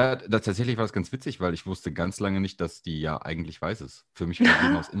 Ja, tatsächlich war es ganz witzig, weil ich wusste ganz lange nicht, dass die ja eigentlich weiß ist. Für mich war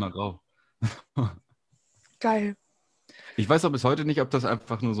die Maus immer grau. Geil. Ich weiß auch bis heute nicht, ob das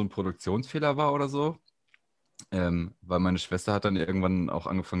einfach nur so ein Produktionsfehler war oder so. Weil meine Schwester hat dann irgendwann auch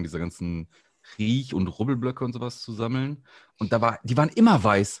angefangen, diese ganzen Riech- und Rubbelblöcke und sowas zu sammeln. Und die waren immer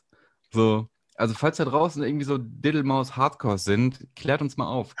weiß. So. Also falls da draußen irgendwie so Diddelmaus-Hardcore sind, klärt uns mal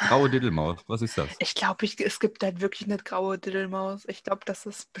auf. Graue Diddelmaus, was ist das? Ich glaube, es gibt halt wirklich eine graue Diddelmaus. Ich glaube, das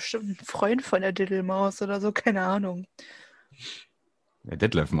ist bestimmt ein Freund von der Diddelmaus oder so, keine Ahnung. Ja,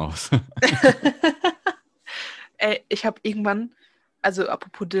 Detlef-Maus. Ey, ich habe irgendwann, also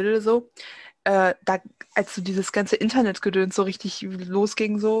apropos Diddle so, als so dieses ganze Internetgedöns so richtig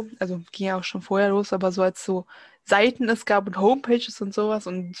losging so, also ging ja auch schon vorher los, aber so als so Seiten es gab und Homepages und sowas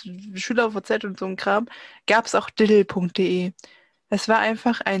und SchülerVZ und so ein Kram, gab es auch diddle.de. Es war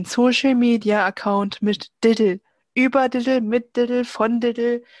einfach ein Social-Media-Account mit Diddle. Über Diddle, mit Diddle, von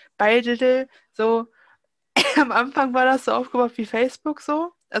Diddle, bei Diddle. So, am Anfang war das so aufgebaut wie Facebook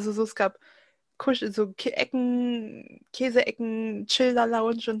so. Also so, es gab so Ecken, Käseecken,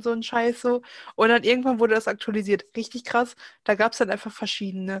 Chiller-Lounge und so ein Scheiß so. Und dann irgendwann wurde das aktualisiert. Richtig krass. Da gab es dann einfach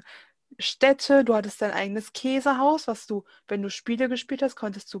verschiedene Städte. Du hattest dein eigenes Käsehaus, was du, wenn du Spiele gespielt hast,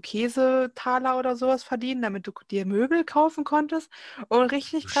 konntest du Käsetaler oder sowas verdienen, damit du dir Möbel kaufen konntest. Und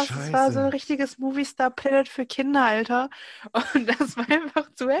richtig Du krass, es war so ein Scheiße. richtiges Movie-Star Planet für Kinder, Alter. Und das war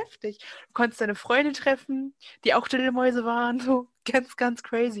einfach zu heftig. Du konntest deine Freunde treffen, die auch Diddelmäuse waren. So ganz, ganz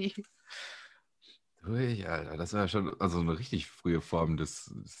crazy. Ui, Alter, das war ja schon also eine richtig frühe Form des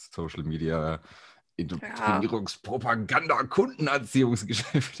Social Media Ja. Indoktriniierungspropaganda,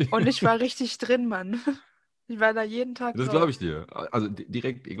 Kundenanziehungsgeschäft. Und ich war richtig drin, Mann. Ich war da jeden Tag Das drauf. glaube ich dir. Also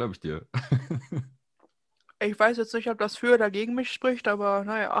direkt glaube ich dir. Ich weiß jetzt nicht, ob das für oder gegen mich spricht, aber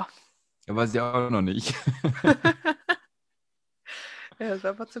naja. Ja, weiß ich auch noch nicht. Ja, das ist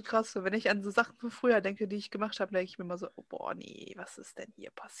einfach zu krass. So, wenn ich an so Sachen von früher denke, die ich gemacht habe, denke ich mir immer so, oh, boah, nee, was ist denn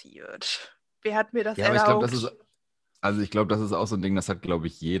hier passiert? Wer hat mir das Ja, aber ich glaube, das ist, erlaubt? also ich glaube, das ist auch so ein Ding, das hat, glaube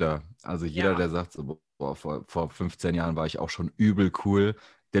ich, jeder. Also jeder, Ja, der sagt so, boah, vor 15 Jahren war ich auch schon übel cool,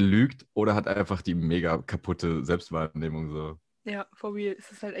 der lügt oder hat einfach die mega kaputte Selbstwahrnehmung so. ja, for real.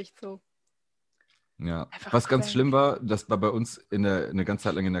 Es ist halt echt so. Ja, Einfach was ganz crank. schlimm war, das war bei uns eine ganze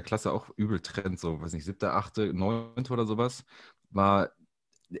Zeit lang in der Klasse auch übel Trend, so, weiß nicht, siebte, achte, neunte oder sowas, war,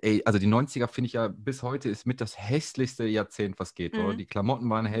 ey, also die Neunziger finde ich ja bis heute ist mit das hässlichste Jahrzehnt, was geht, so. Mhm. Die Klamotten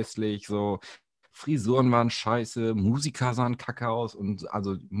waren hässlich, so, Frisuren waren scheiße, Musiker sahen kacke aus und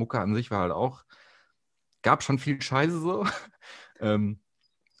also Mucke an sich war halt auch, gab schon viel Scheiße so. ähm,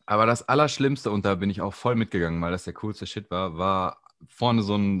 aber das Allerschlimmste, und da bin ich auch voll mitgegangen, weil das der coolste Shit war, war vorne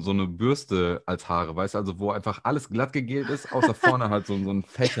so eine Bürste als Haare, weißt du, also wo einfach alles glatt gegelt ist, außer vorne halt so ein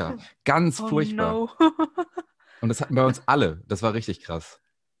Fächer. Ganz Oh furchtbar. no. Und das hatten bei uns alle. Das war richtig krass.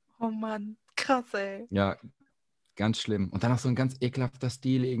 Oh Mann. Krass, ey. Ja, ganz schlimm. Und dann noch so ein ganz ekelhafter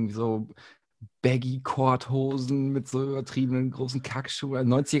Stil, irgendwie so Baggy-Korthosen mit so übertriebenen großen Kackschuhen.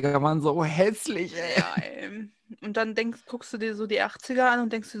 90er waren so hässlich, ey. Ja, ey. Und dann guckst du dir so die 80er an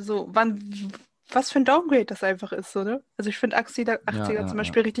und denkst dir so, was für ein Downgrade das einfach ist, so, ne? Also ich finde 80er zum Ja.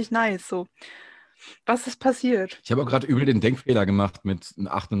 Beispiel richtig nice, so. Was ist passiert? Ich habe auch gerade übel den Denkfehler gemacht mit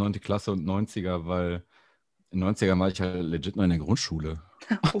 8. und 9. Klasse und 90er, weil in den 90ern war ich halt legit noch in der Grundschule.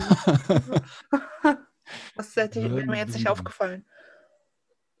 Oh. Wäre mir jetzt nicht aufgefallen.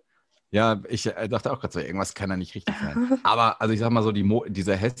 Ja, ich dachte auch gerade so, irgendwas kann da nicht richtig sein. Aber, also ich sag mal so,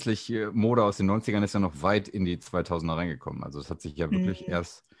 diese hässliche Mode aus den 90ern ist ja noch weit in die 2000er reingekommen. Also es hat sich ja wirklich Hm.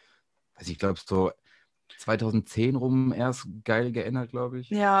 erst, also ich glaube so 2010 rum erst geil geändert, glaube ich.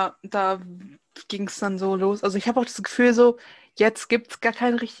 Ja, da ging es dann so los. Also ich habe auch das Gefühl so, jetzt gibt es gar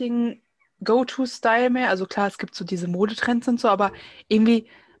keinen richtigen Go-To-Style mehr. Also klar, es gibt so diese Modetrends und so, aber irgendwie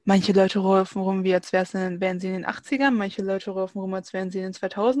manche Leute laufen rum, wie als wären sie in den 80ern, manche Leute laufen rum, als wären sie in den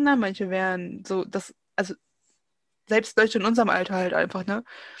 2000ern, manche wären so, also selbst Leute in unserem Alter halt einfach, ne?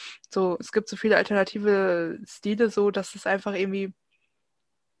 So, es gibt so viele alternative Stile, so, dass es einfach irgendwie,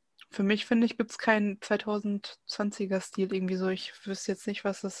 für mich finde ich, gibt es keinen 2020er Stil irgendwie so. Ich wüsste jetzt nicht,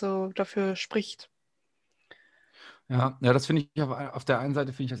 was das so dafür spricht. Ja, das finde ich auf der einen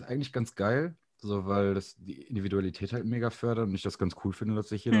Seite finde ich das eigentlich ganz geil, so weil das die Individualität halt mega fördert und ich das ganz cool finde, dass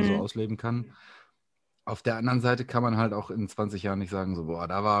sich jeder so Hm. ausleben kann. Auf der anderen Seite kann man halt auch in 20 Jahren nicht sagen, so, boah,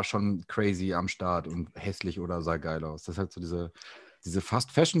 da war schon crazy am Start und hässlich oder sah geil aus. Das ist halt so diese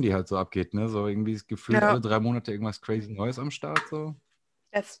Fast Fashion, die halt so abgeht, ne? So irgendwie ist gefühlt Ja, alle 3 Monate irgendwas crazy Neues am Start, so.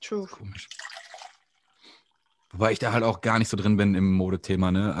 that's Das true. ist komisch. Wobei ich da halt auch gar nicht so drin bin im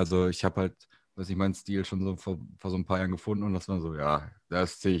Modethema, ne? Also ich habe halt, weiß ich, meinen Stil schon so vor so ein paar Jahren gefunden und das war so, ja,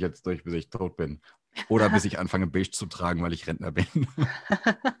 das ziehe ich jetzt durch, bis ich tot bin. Oder bis ich anfange, beige zu tragen, weil ich Rentner bin.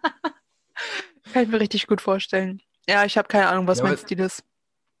 Kann ich mir richtig gut vorstellen. Ja, ich habe keine Ahnung, was Ja, mein aber Stil ist.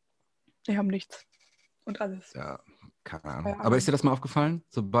 Wir haben nichts und alles. ja, keine Ahnung. Keine Aber ist dir Ahnung. das mal aufgefallen?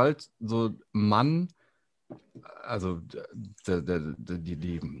 Sobald so Mann, also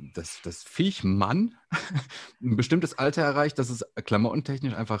das Viech Mann ein bestimmtes Alter erreicht, dass es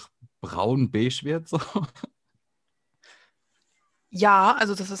klamottentechnisch einfach braun-beige wird, so. Ja,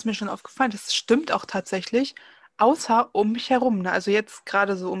 also das ist mir schon aufgefallen. Das stimmt auch tatsächlich. Außer um mich herum. Ne? Also jetzt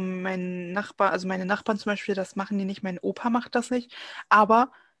gerade so um meinen Nachbar, also meine Nachbarn zum Beispiel, das machen die nicht, mein Opa macht das nicht.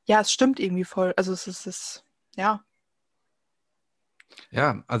 Aber ja, es stimmt irgendwie voll. Also ja,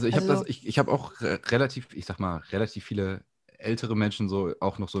 Ja, also also ich habe auch relativ, ich sag mal, relativ viele ältere Menschen so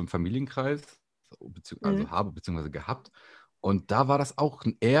auch noch so im Familienkreis, mhm. also habe beziehungsweise gehabt. Und da war das auch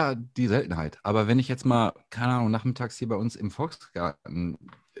eher die Seltenheit. Aber wenn ich jetzt mal, keine Ahnung, nachmittags hier bei uns im Volksgarten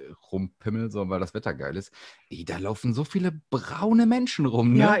rumpimmel, so, weil das Wetter geil ist, da laufen so viele braune Menschen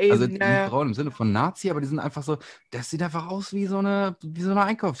rum, Ja, ne? Also eben, jetzt nicht ja. braun im Sinne von Nazi, aber die sind einfach so, das sieht einfach aus wie so eine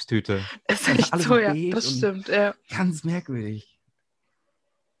Einkaufstüte. Ist Einfach echt alles so, ja, beige das und stimmt, ja. ganz merkwürdig.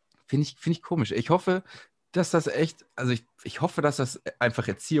 Find ich komisch. Ich hoffe, dass das echt, also ich hoffe, dass das einfach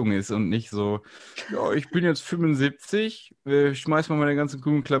Erziehung ist und nicht so, ja, ich bin jetzt 75, schmeiß mal meine ganzen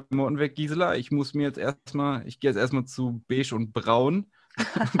coolen Klamotten weg, Gisela. Ich gehe jetzt erstmal zu beige und braun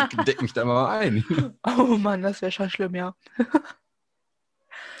und deck mich da mal ein. Oh Mann, das wäre schon schlimm, ja.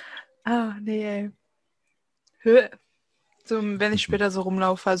 Nee, ey. So, wenn ich später so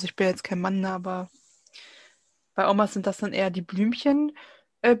rumlaufe, also ich bin jetzt kein Mann, aber bei Omas sind das dann eher die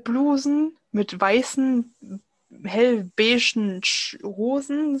Blümchen-Blusen mit weißen, hellbeigen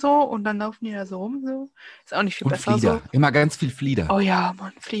Hosen so und dann laufen die da so rum, so. Ist auch nicht viel Und besser so. Flieder, immer ganz viel Flieder. Oh ja,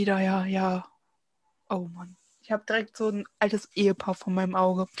 Mann, Flieder, ja, ja. Oh Mann. Ich habe direkt so ein altes Ehepaar vor meinem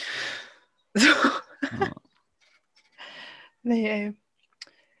Auge. So. Ja. Nee, ey.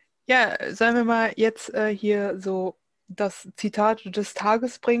 Ja, sollen wir mal jetzt hier so das Zitat des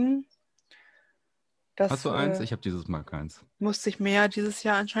Tages bringen? Hast Das du eins? Ich habe dieses Mal keins. musste ich mir ja dieses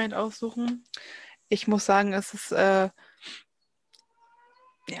Jahr anscheinend aussuchen. Ich muss sagen, es ist ja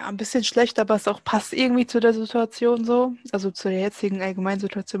ein bisschen schlecht, aber es auch passt irgendwie zu der Situation so, also zu der jetzigen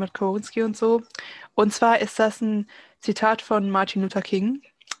Allgemeinsituation mit Kowinski und so. Und zwar ist das ein Zitat von Martin Luther King,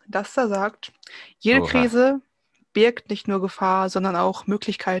 das da sagt, jede Oha. Krise birgt nicht nur Gefahr, sondern auch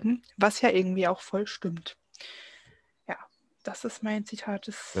Möglichkeiten, was ja irgendwie auch voll stimmt. Ja, das ist mein Zitat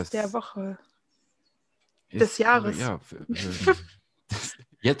der Das Woche, des ist, Jahres. ja,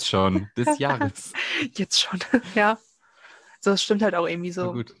 jetzt schon, des Jahres. Jetzt schon, ja. So, das stimmt halt auch irgendwie Voll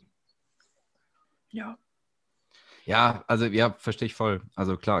so. gut. Ja. Ja, also ja, verstehe ich voll.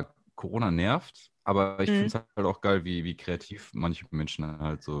 Also klar, Corona nervt, aber ich finde Mhm. es halt auch geil, wie kreativ manche Menschen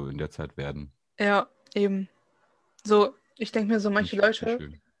halt so in der Zeit werden. Ja, eben. So, ich denke mir so, Finde manche ich richtig Leute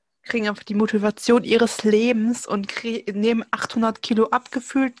schön. kriegen einfach die Motivation ihres Lebens und nehmen 800 Kilo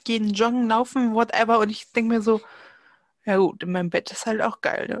abgefüllt, gehen joggen, laufen, whatever. Und ich denke mir so, ja gut, in meinem Bett ist halt auch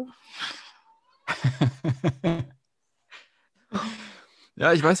geil, ne?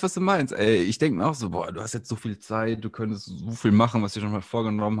 Ja, ich weiß, was du meinst. Ey, ich denke mir auch so, boah, du hast jetzt so viel Zeit, du könntest so viel machen, was du schon mal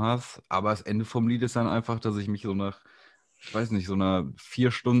vorgenommen hast. Aber das Ende vom Lied ist dann einfach, dass ich mich so nach, ich weiß nicht, so einer 4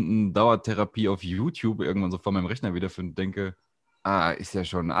 Stunden Dauertherapie auf YouTube irgendwann so vor meinem Rechner wiederfinde und denke, ist ja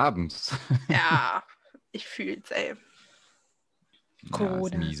schon abends. Ja, ich fühl's, ey. Ja, ist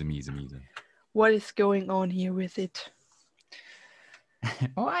Corona. miese, miese, miese. What is going on here with it?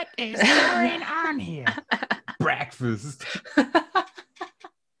 What is going on here? Breakfast.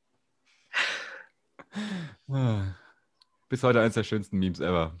 Bis heute eins der schönsten Memes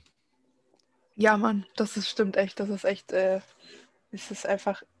ever. Ja, Mann, stimmt echt. Es ist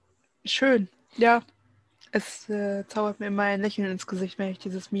einfach schön. Ja, es zaubert mir immer ein Lächeln ins Gesicht, wenn ich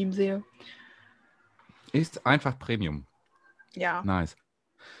dieses Meme sehe. Ist einfach Premium. Ja. Nice.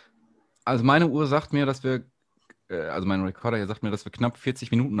 Also meine Uhr sagt mir, also mein Recorder hier sagt mir, dass wir knapp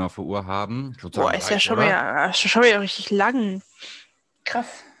 40 Minuten auf der Uhr haben. Ich würde Boah, sagen, ist ja reicht, oder? schon wieder richtig lang.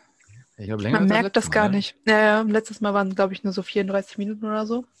 Krass. Ich glaube, länger Man als das merkt letzte das Mal, gar ne? nicht. Ja, letztes Mal waren es, glaube ich, nur so 34 Minuten oder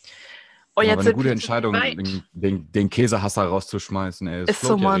so. Oh, Aber war jetzt eine sind gute wir ziemlich Entscheidung, weit. den Käsehasser rauszuschmeißen, ey. Es Ist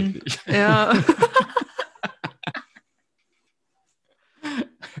so, float ja Mann. richtig. Ja.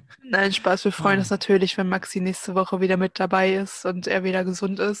 Nein, Spaß. Wir freuen uns natürlich, wenn Maxi nächste Woche wieder mit dabei ist und er wieder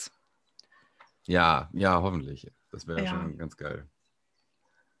gesund ist. Ja, ja, hoffentlich. Das wäre Ja. schon ganz geil.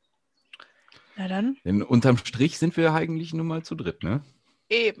 Na dann. Denn unterm Strich sind wir eigentlich nur mal zu dritt, ne?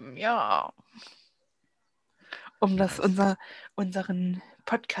 Eben, ja. Um Nice. unseren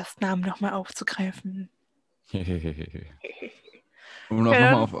Podcast-Namen nochmal aufzugreifen. Um auch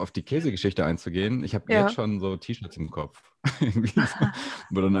Ja, nochmal dann. auf die Käsegeschichte einzugehen, ich habe jetzt Ja. schon so T-Shirts im Kopf. Irgendwie so,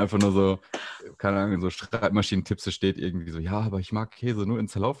 wo dann einfach nur so, keine Ahnung, so Schreibmaschinentipps steht irgendwie so, ja, aber ich mag Käse nur in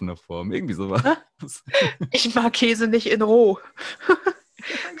zerlaufener Form. Irgendwie sowas. Ich mag Käse nicht in roh. Ja,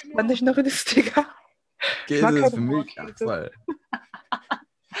 Fand ich noch lustiger. Ich mag Käse ist keinen für mich Rohkäse. Abfall.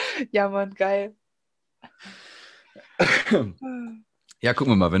 Ja, Mann, geil. Ja,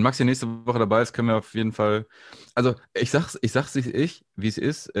 gucken wir mal. Wenn Maxi nächste Woche dabei ist, können wir auf jeden Fall. Also, ich sag's wie es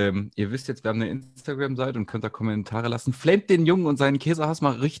ist. Ihr wisst jetzt, wir haben eine Instagram-Seite und könnt da Kommentare lassen. Flamet den Jungen und seinen Käsehass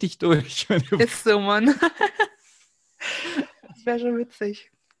mal richtig durch. Ist so, Mann. Das wäre schon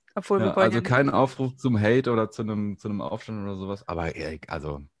witzig. Obwohl Ja, wir wollen ja also nicht. kein Aufruf zum Hate oder zu einem Aufstand oder sowas. Aber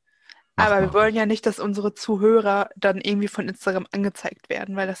also, macht Aber mal wir wollen ruhig. ja nicht, dass unsere Zuhörer dann irgendwie von Instagram angezeigt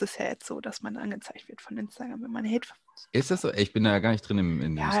werden, weil das ist ja jetzt so, dass man angezeigt wird von Instagram, wenn man Hate Ist das so? Ey, ich bin da ja gar nicht drin in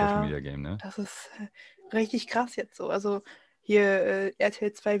dem Ja, Social ja. Media Game, ne? Das ist richtig krass jetzt so. Also hier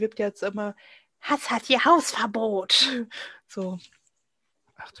RTL 2 wirbt jetzt immer, Hass hat ihr Hausverbot. So,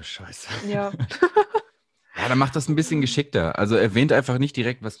 Ach du Scheiße. ja. Ja, dann macht das ein bisschen geschickter. Also erwähnt einfach nicht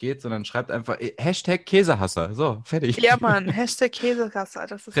direkt, was geht, sondern schreibt einfach Hashtag Käsehasser. So, fertig. Ja, Mann, Hashtag Käsekasse,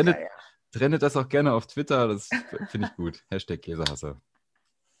 das ist Trendet, geil. trendet das auch gerne auf Twitter, das finde ich gut. Hashtag Käsehasser.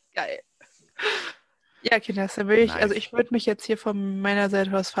 Geil. Ja, Kinders, dann will Nice. ich würde mich jetzt hier von meiner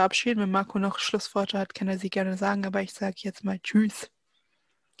Seite aus verabschieden. Wenn Marco noch Schlussworte hat, kann er sie gerne sagen, aber ich sage jetzt mal Tschüss.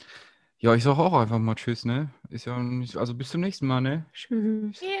 Ja, ich sage auch einfach mal Tschüss, ne? Ist ja nicht, also bis zum nächsten Mal, ne?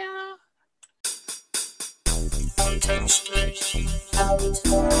 Tschüss. Ja. Unterstrich.